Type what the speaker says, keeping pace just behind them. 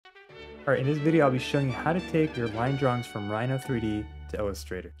Alright, in this video I'll be showing you how to take your line drawings from Rhino 3D to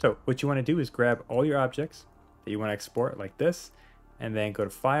Illustrator. So what you want to do is grab all your objects that you want to export like this, and then go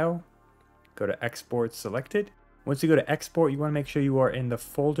to File, go to Export Selected. Once you go to Export, you want to make sure you are in the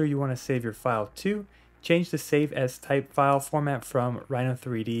folder you want to save your file to. Change the Save As Type file format from Rhino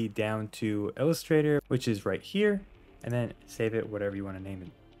 3D down to Illustrator, which is right here, and then save it whatever you want to name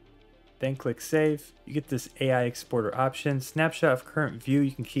it. Then click Save. You get this AI Exporter option. Snapshot of current view,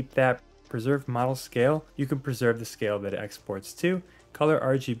 you can keep that. Preserve model scale, you can preserve the scale that it exports to. Color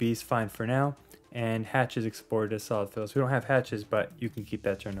RGB is fine for now, and hatches exported as solid fills. We don't have hatches, but you can keep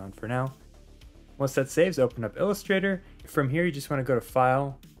that turned on for now. Once that saves, open up Illustrator. From here, you just want to go to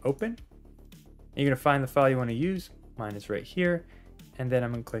File, Open. You're going to find the file you want to use. Mine is right here, and then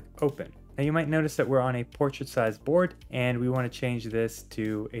I'm going to click Open. Now you might notice that we're on a portrait size board, and we want to change this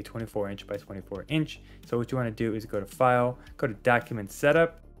to a 24" by 24". So what you want to do is go to File, go to Document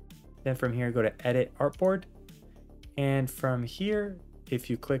Setup. Then from here, go to Edit Artboard. And from here,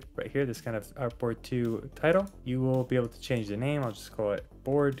 if you click right here, this kind of Artboard 2 title, you will be able to change the name. I'll just call it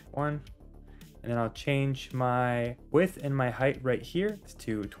Board 1. And then I'll change my width and my height right here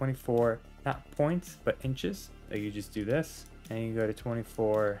to 24, not points, but inches. So you just do this, and you go to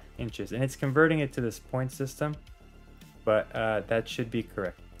 24 inches. And it's converting it to this point system, but that should be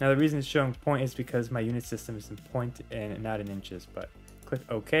correct. Now the reason it's showing point is because my unit system is in point and not in inches, but click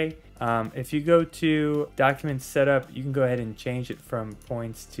OK. If you go to Document Setup, you can go ahead and change it from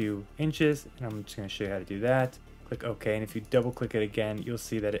points to inches, and I'm just going to show you how to do that. Click OK, and if you double click it again, you'll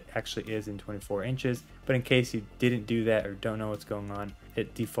see that it actually is in 24 inches, but in case you didn't do that or don't know what's going on,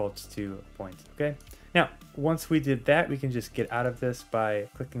 it defaults to points. Okay, now once we did that, we can just get out of this by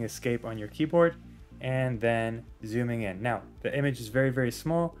clicking Escape on your keyboard and then zooming in. Now the image is very, very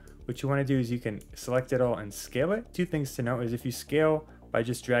small. What you want to do is you can select it all and scale it. Two things to note is if you scale by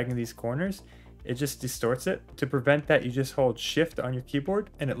just dragging these corners, it just distorts it. To prevent that, you just hold Shift on your keyboard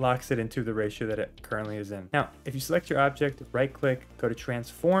and it locks it into the ratio that it currently is in. Now, if you select your object, right click, go to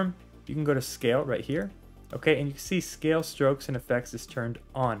Transform, you can go to Scale right here. Okay, and you can see Scale Strokes and Effects is turned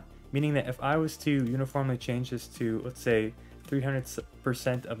on, meaning that if I was to uniformly change this to, let's say,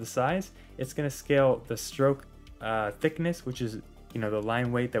 300% of the size, it's going to scale the stroke thickness, which is, you know, the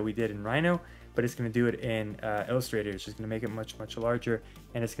line weight that we did in Rhino, but it's going to do it in Illustrator. It's just going to make it much, much larger,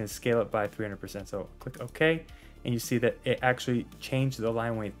 and it's going to scale it by 300%. So click OK, and you see that it actually changed the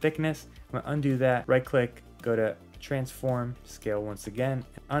line weight thickness. I'm going to undo that, right click, go to Transform, Scale once again,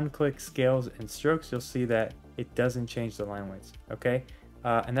 and unclick Scales and Strokes. You'll see that it doesn't change the line weights, okay?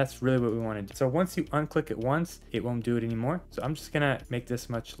 And that's really what we want to do. So once you unclick it once, it won't do it anymore. So I'm just gonna make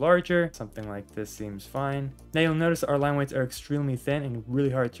this much larger. Something like this seems fine. Now you'll notice our line weights are extremely thin and really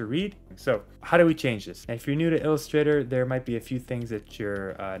hard to read. So how do we change this? Now, if you're new to Illustrator, there might be a few things that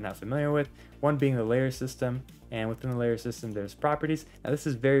you're not familiar with. One being the layer system, and within the layer system, there's properties. Now this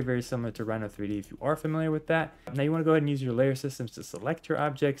is very, very similar to Rhino 3D if you are familiar with that. Now you wanna go ahead and use your layer systems to select your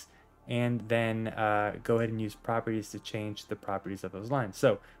objects, and then go ahead and use properties to change the properties of those lines.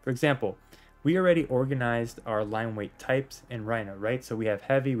 So for example, we already organized our line weight types in Rhino, right? So we have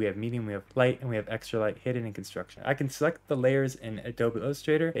heavy, we have medium, we have light, and we have extra light, hidden, and construction. I can select the layers in Adobe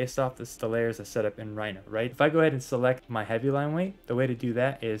Illustrator based off the layers I set up in Rhino, right? If I go ahead and select my heavy line weight, the way to do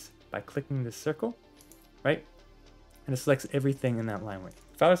that is by clicking this circle, right? And it selects everything in that line weight.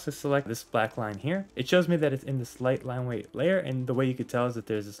 If I was to select this black line here, it shows me that it's in this light line weight layer, and the way you could tell is that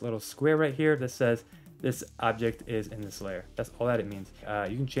there's this little square right here that says this object is in this layer. That's all that it means.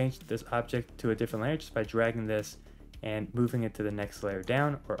 You can change this object to a different layer just by dragging this and moving it to the next layer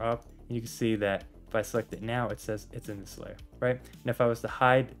down or up, and you can see that if I select it now, it says it's in this layer, right? And if I was to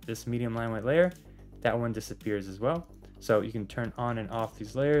hide this medium line weight layer, that one disappears as well. So you can turn on and off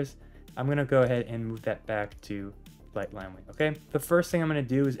these layers. I'm gonna go ahead and move that back to light line weight. Okay, the first thing I'm going to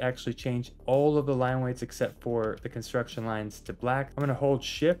do is actually change all of the line weights except for the construction lines to black. I'm going to hold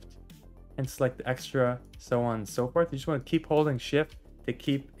Shift and select the extra, so on and so forth. You just want to keep holding Shift to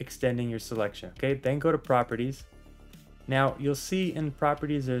keep extending your selection. Okay, then go to Properties. Now you'll see in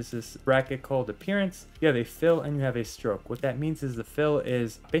Properties there's this bracket called Appearance. You have a fill and you have a stroke. What that means is the fill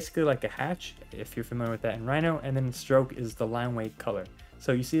is basically like a hatch, if you're familiar with that in Rhino, and then the stroke is the line weight color.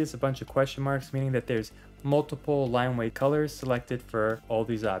 So you see there's a bunch of question marks, meaning that there's multiple line weight colors selected for all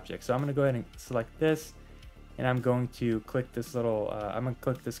these objects. So I'm going to go ahead and select this, and I'm going to click this little, I'm going to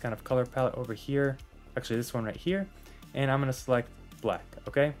click this kind of color palette over here, actually this one right here, and I'm going to select black,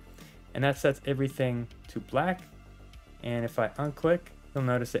 okay? And that sets everything to black, and if I unclick, you'll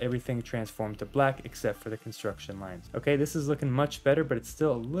notice that everything transformed to black except for the construction lines. Okay, this is looking much better, but it's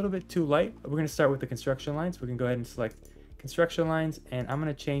still a little bit too light. We're going to start with the construction lines. We can go ahead and select construction lines, and I'm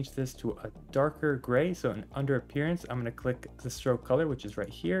going to change this to a darker gray. So under appearance, I'm going to click the stroke color, which is right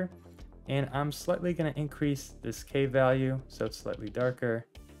here, and I'm slightly going to increase this K value so it's slightly darker.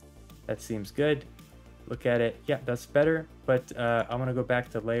 That seems good. Look at it. Yeah, that's better, but I want to go back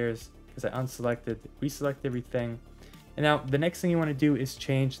to layers because I unselected, reselect everything. And now the next thing you want to do is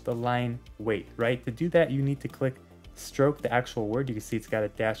change the line weight, right? To do that, you need to click stroke, the actual word. You can see it's got a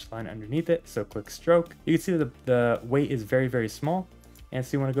dashed line underneath it. So click stroke. You can see that the weight is very, very small. And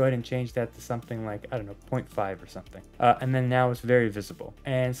so you want to go ahead and change that to something like, I don't know, 0.5 or something. And then now it's very visible.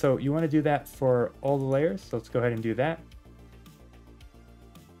 And so you want to do that for all the layers. So let's go ahead and do that.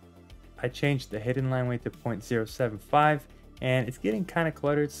 I changed the hidden line weight to 0.075 and it's getting kind of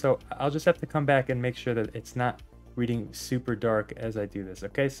cluttered. So I'll just have to come back and make sure that it's not reading super dark as I do this.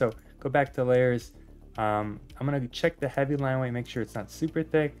 Okay, so go back to layers. I'm going to check the heavy line weight, make sure it's not super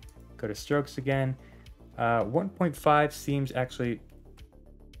thick. Go to strokes again. 1.5 seems actually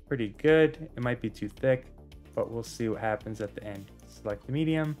pretty good. It might be too thick, but we'll see what happens at the end. Select the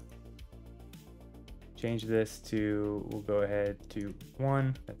medium. Change this to, we'll go ahead to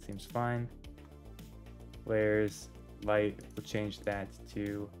 1. That seems fine. Layers, light, we'll change that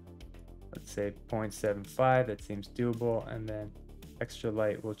to, let's say 0.75. That seems doable. And then extra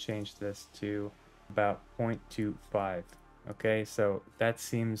light, we'll change this to about 0.25. Okay, so that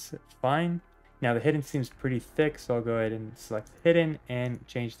seems fine. Now the hidden seems pretty thick, so I'll go ahead and select hidden and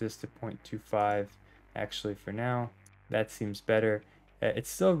change this to 0.25 actually for now. That seems better.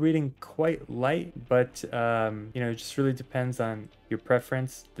 It's still reading quite light, but you know, it just really depends on your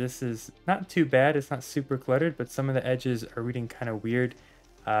preference. This is not too bad. It's not super cluttered, but some of the edges are reading kind of weird.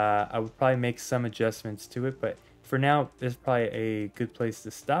 I would probably make some adjustments to it, but for now, this is probably a good place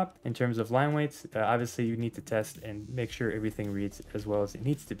to stop in terms of line weights. Obviously, you need to test and make sure everything reads as well as it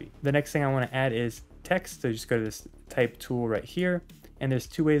needs to be. The next thing I want to add is text. So just go to this type tool right here. And there's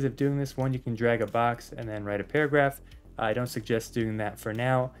two ways of doing this. One, you can drag a box and then write a paragraph. I don't suggest doing that for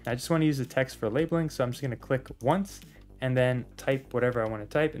now. I just want to use the text for labeling. So I'm just going to click once and then type whatever I want to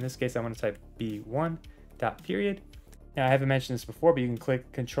type. In this case, I want to type B1 dot period. Now, I haven't mentioned this before, but you can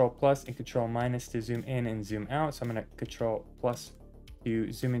click Control plus and Control minus to zoom in and zoom out. So I'm going to Control plus to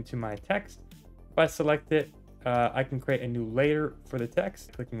zoom into my text. If I select it, I can create a new layer for the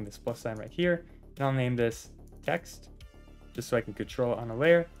text, clicking this plus sign right here. And I'll name this text, just so I can control on a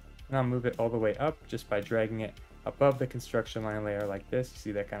layer. And I'll move it all the way up just by dragging it above the construction line layer like this. You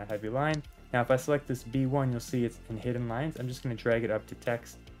see that kind of heavy line. Now, if I select this B1, you'll see it's in hidden lines. I'm just going to drag it up to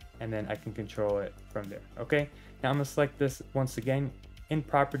text, and then I can control it from there. Okay. Now I'm going to select this once again. In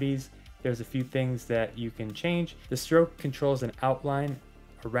properties, there's a few things that you can change. The stroke controls an outline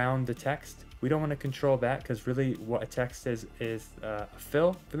around the text. We don't want to control that because really what a text is a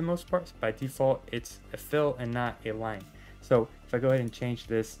fill for the most part. By default, it's a fill and not a line. So if I go ahead and change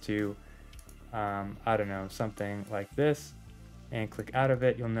this to, I don't know, something like this and click out of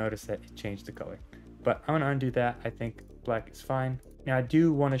it, you'll notice that it changed the color. But I'm going to undo that. I think black is fine. Now I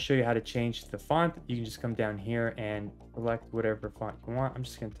do want to show you how to change the font. You can just come down here and select whatever font you want. I'm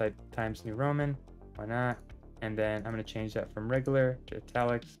just going to type Times New Roman. Why not? And then I'm going to change that from regular to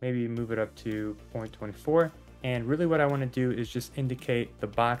italics, maybe move it up to 0.24. And really what I want to do is just indicate the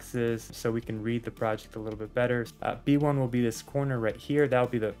boxes so we can read the project a little bit better. B1 will be this corner right here. That'll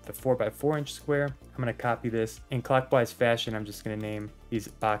be the 4x4 inch square. I'm going to copy this in clockwise fashion. I'm just going to name these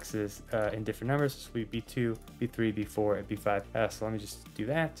boxes in different numbers. This will be B2, B3, B4, and B5. So let me just do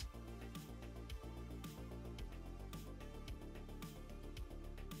that.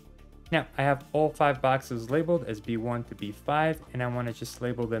 Now I have all 5 boxes labeled as B1 to B5, and I want to just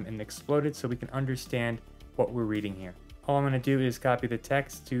label them in exploded so we can understand what we're reading here. All I'm going to do is copy the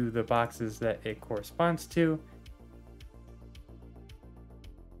text to the boxes that it corresponds to.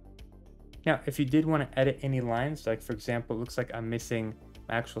 Now, if you did want to edit any lines, like for example, it looks like I'm missing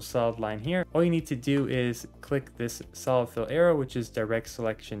my actual solid line here, all you need to do is click this solid fill arrow, which is direct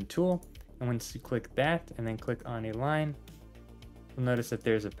selection tool. And once you click that and then click on a line, you'll notice that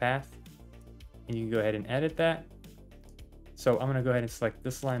there's a path and you can go ahead and edit that. So I'm going to go ahead and select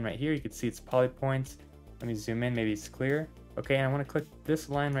this line right here. You can see it's poly points. Let me zoom in, maybe it's clear. Okay, and I want to click this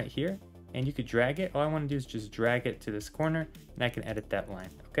line right here and you could drag it. All I want to do is just drag it to this corner and I can edit that line.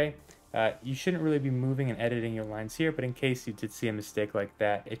 Okay, you shouldn't really be moving and editing your lines here, but in case you did see a mistake like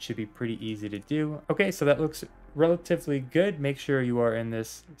that, it should be pretty easy to do. Okay, so that looks relatively good. Make sure you are in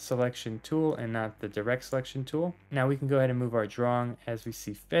this selection tool and not the direct selection tool. Now we can go ahead and move our drawing as we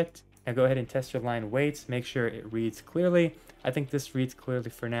see fit. Now go ahead and test your line weights. Make sure it reads clearly. I think this reads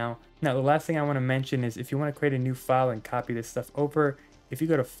clearly for now. Now the last thing I want to mention is if you want to create a new file and copy this stuff over, if you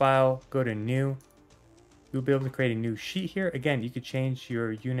go to File, go to New, you'll be able to create a new sheet here. Again, you could change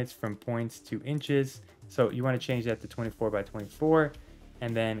your units from points to inches. So you want to change that to 24 by 24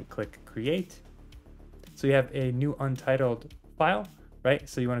 and then click create. So you have a new untitled file, right?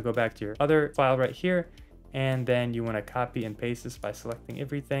 So you want to go back to your other file right here, and then you want to copy and paste this by selecting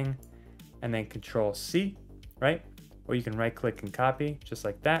everything and then Control C, right? Or you can right click and copy just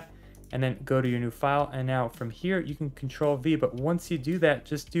like that, and then go to your new file. And now from here, you can Control V, but once you do that,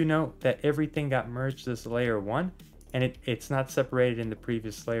 just do note that everything got merged to this layer 1 and it's not separated in the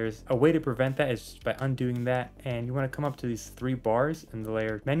previous layers. A way to prevent that is by undoing that, and you want to come up to these 3 bars in the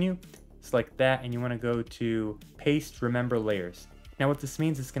layer menu, select that, and you want to go to paste remember layers. Now what this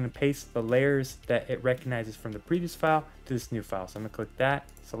means is going to paste the layers that it recognizes from the previous file to this new file. So I'm going to click that,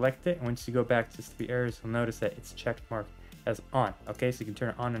 select it, and once you go back to these 3 areas, you'll notice that it's checked marked as on. Okay, so you can turn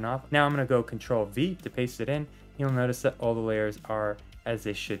it on and off. Now I'm going to go Control V to paste it in. You'll notice that all the layers are as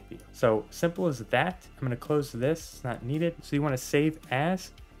they should be. So simple as that. I'm going to close this, it's not needed. So you want to save as,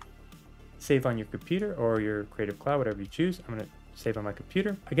 save on your computer or your Creative Cloud, whatever you choose. I'm going to save on my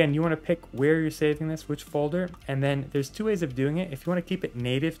computer. Again, you want to pick where you're saving this, which folder, and then there's 2 ways of doing it. If you want to keep it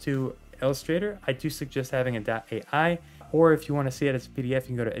native to Illustrator, I do suggest having a .ai, or if you want to see it as a PDF, you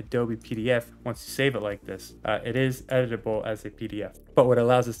can go to Adobe Pdf. Once you save it like this, it is editable as a PDF. But what it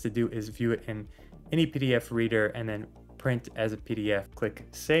allows us to do is view it in any PDF reader and then print as a PDF. Click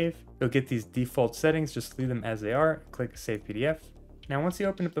Save. You'll get these default settings, just leave them as they are. Click Save PDF. Now, once you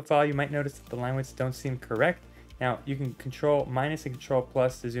open up the file, you might notice that the line widths don't seem correct. Now, you can Control minus and Control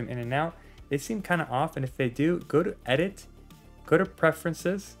plus to zoom in and out. They seem kind of off, and if they do, go to Edit, go to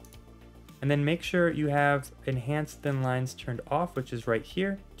Preferences, and then make sure you have Enhanced Thin Lines turned off, which is right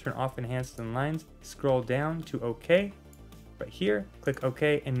here. Turn off Enhanced Thin Lines, scroll down to OK, right here, click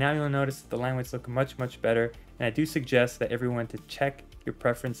OK, and now you'll notice that the line widths look much, much better. And I do suggest that everyone to check your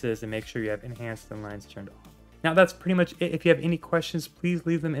preferences and make sure you have Enhanced Thin Lines turned off. Now, that's pretty much it. If you have any questions, please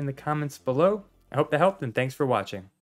leave them in the comments below. I hope that helped, and thanks for watching.